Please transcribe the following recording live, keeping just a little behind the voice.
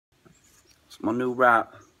My new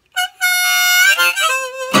rap.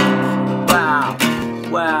 Wow,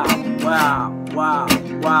 wow, wow, wow,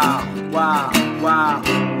 wow, wow, wow,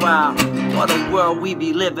 wow. What a world we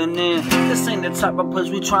be living in. This ain't the type of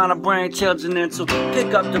place we tryna bring children into.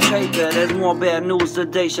 Pick up the paper, there's more bad news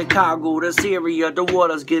today. Chicago, the Syria, the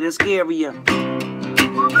water's getting scarier.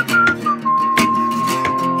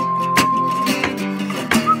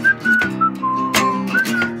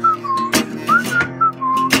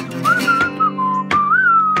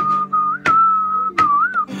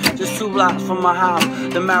 Just 2 blocks from my house,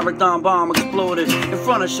 the marathon bomb exploded in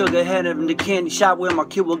front of Sugar Head and the candy shop where my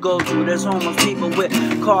kid would go to. There's homeless people with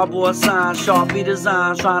cardboard signs, Sharpie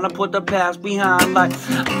designs, trying to put the past behind like,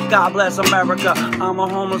 God bless America, I'm a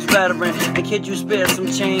homeless veteran. And kid, you spare some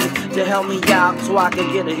change to help me out so I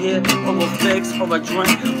can get a hit or a fix or a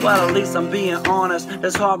drink. Well, at least I'm being honest.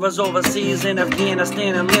 There's horrors overseas in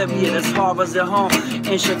Afghanistan and Libya. There's horrors at home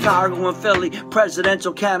in Chicago and Philly.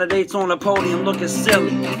 Presidential candidates on the podium looking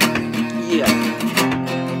silly. Yeah.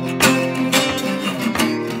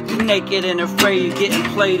 Naked and afraid, you're getting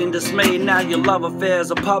played and dismayed. Now your love affair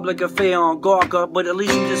is a public affair on Gawker, but at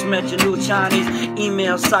least you just met your new Chinese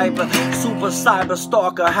email cyber, super cyber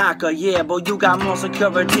stalker hacker. Yeah, but you got more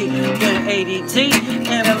security than ADT,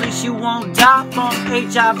 and at least you won't die from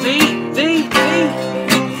HIV.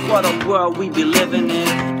 What a world we be living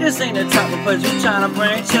in. This ain't the type of place we tryna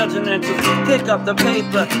bring children into. Pick up the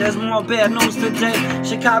paper, there's more bad news today.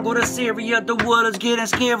 Chicago to Syria, the water's getting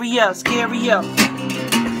scarier, scarier.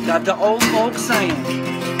 Got the old folks saying,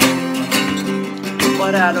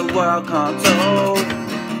 what had the world come to?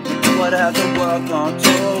 What had the world come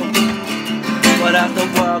to? What had the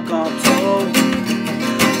world come to?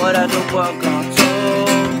 What had the world come to?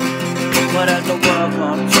 What had the world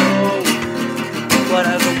come to? What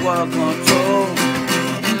has the world come to?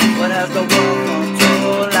 What has the world come to?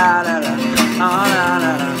 La la la, la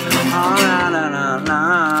la la, la la la.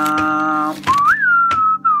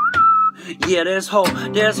 Yeah, there's hope,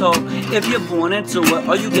 there's hope if you're born into it,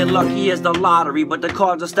 or you get lucky as the lottery, but the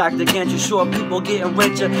cards are stacked against you. Sure, people getting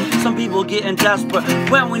richer, some people getting desperate.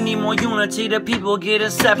 When we need more unity, the people getting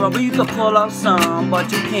separate. But you can pull up some,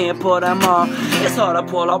 but you can't pull them all. It's hard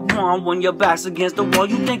to pull up one when your back's against the wall.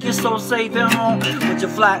 You think you're so safe at home with your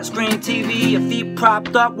flat screen TV, your feet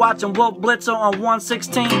propped up, watching Wolf Blitzer on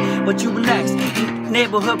 116. But you next,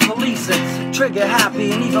 neighborhood policing, trigger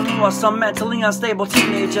happy, and even more some mentally unstable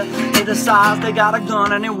teenager. They decide they got a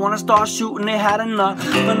gun and they wanna start shooting. They had enough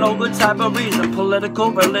for no good type of reason, political,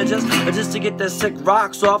 religious, or just to get their sick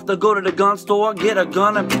rocks off. To go to the gun store, get a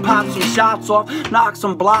gun and pop some shots off, knock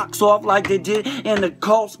some blocks off like they did in the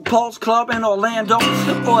Pulse Club in Orlando,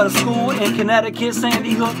 or the school in Connecticut,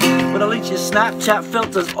 Sandy Hook. But at least your Snapchat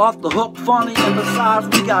filters off the hook funny. And besides,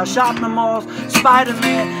 we got shopping malls,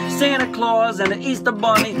 Spider-Man, Santa Claus, and the Easter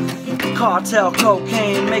Bunny. Cartel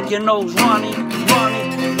cocaine make your nose runny,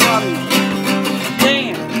 runny, runny.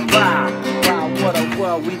 Damn, wow, wow, what a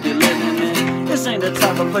world we be living in. This ain't the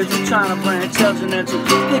type of place you tryna bring children into.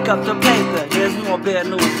 Pick up the paper, there's more bad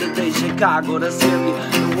news today. Chicago to Syria,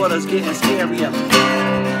 the water's getting scarier.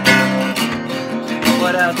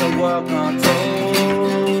 What has the world gone to?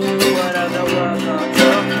 What has the world gone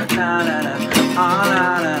to? Na na na, ah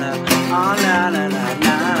na na na, ah na na na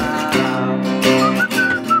na.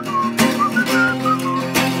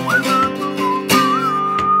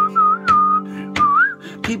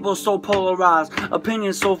 People so polarized,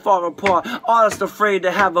 opinions so far apart. Artists afraid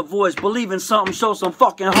to have a voice, believe in something, show some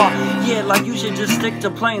fucking heart. Yeah, like you should just stick to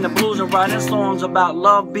playing the blues and writing songs about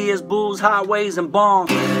love, beers, booze, highways, and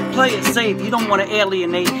bombs. Play it safe, you don't want to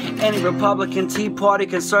alienate any Republican, Tea Party,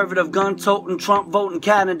 conservative, gun-toting, Trump-voting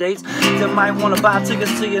candidates that might want to buy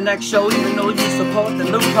tickets to your next show even though you support the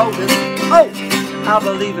new POTUS. Oh! I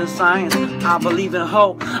believe in science, I believe in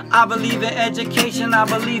hope, I believe in education, I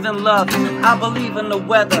believe in love, I believe in the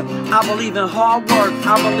weather, I believe in hard work,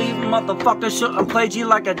 I believe motherfuckers shouldn't play G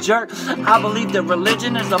like a jerk. I believe that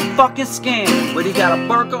religion is a fucking scam, whether you got a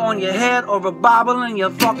burqa on your head or a Bible in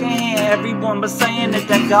your fucking hand. Everyone was saying that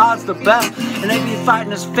God's the best, and they be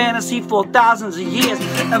fighting this fantasy for thousands of years,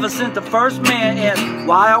 ever since the first man asked,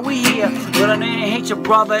 why are we here? Well, it ain't hate your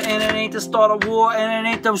brother, and it ain't to start a war, and it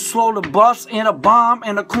ain't to slow the bus in a bomb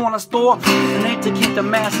in a corner store. It ain't to keep the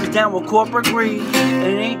masses down with corporate greed.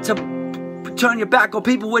 It ain't to turn your back on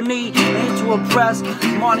people with need. It ain't to oppress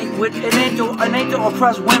money with. It ain't to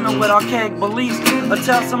oppress women with archaic beliefs, or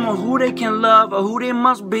tell someone who they can love or who they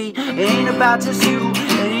must be. It ain't about just you.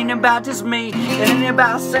 It ain't about just me. It ain't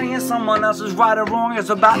about saying someone else is right or wrong. It's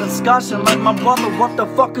about discussion. Like, my brother, what the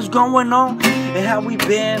fuck is going on? and how we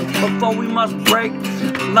been before we must break.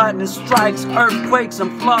 Lightning strikes, earthquakes,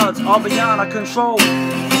 and floods all beyond our control.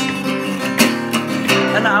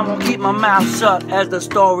 And I won't keep my mouth shut as the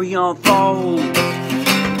story unfolds.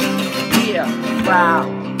 Yeah, wow,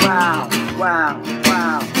 wow, wow,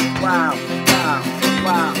 wow, wow, wow,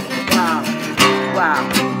 wow, wow, wow.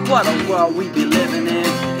 What a world we be living in.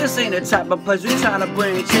 This ain't the type of place we trying to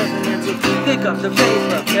bring children into. Pick up the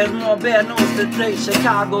paper, there's more bad news today.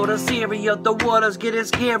 Chicago to Syria, the water's getting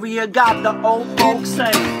scarier. Got the old folks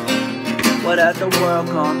saying, what has the world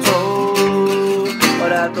come to?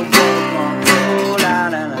 What has the world come to? La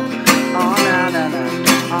la la, oh la la la,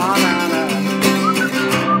 oh la la.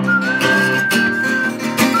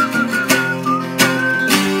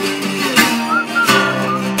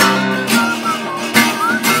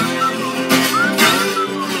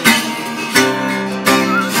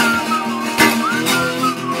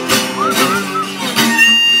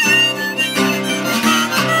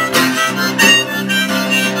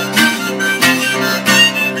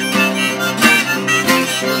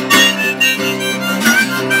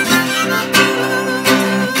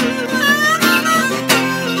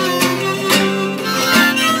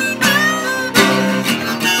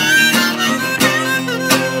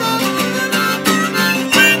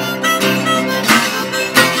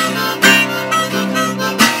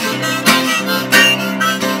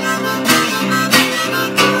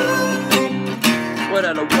 What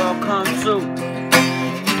has the world come to?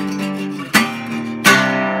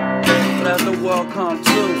 What has the world come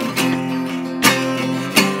to?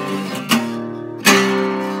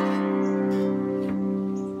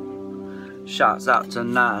 Shouts out to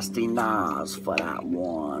Nasty Nas for that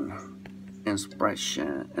one.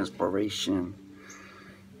 Inspiration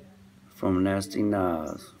from Nasty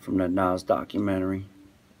Nas, from that Nas documentary.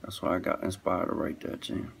 That's why I got inspired to write that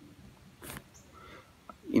jam.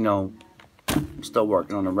 You know, I'm still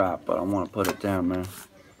working on the rap, but I want to put it down, man.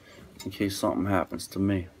 In case something happens to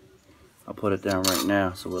me. I'll put it down right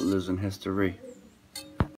now so it lives in history.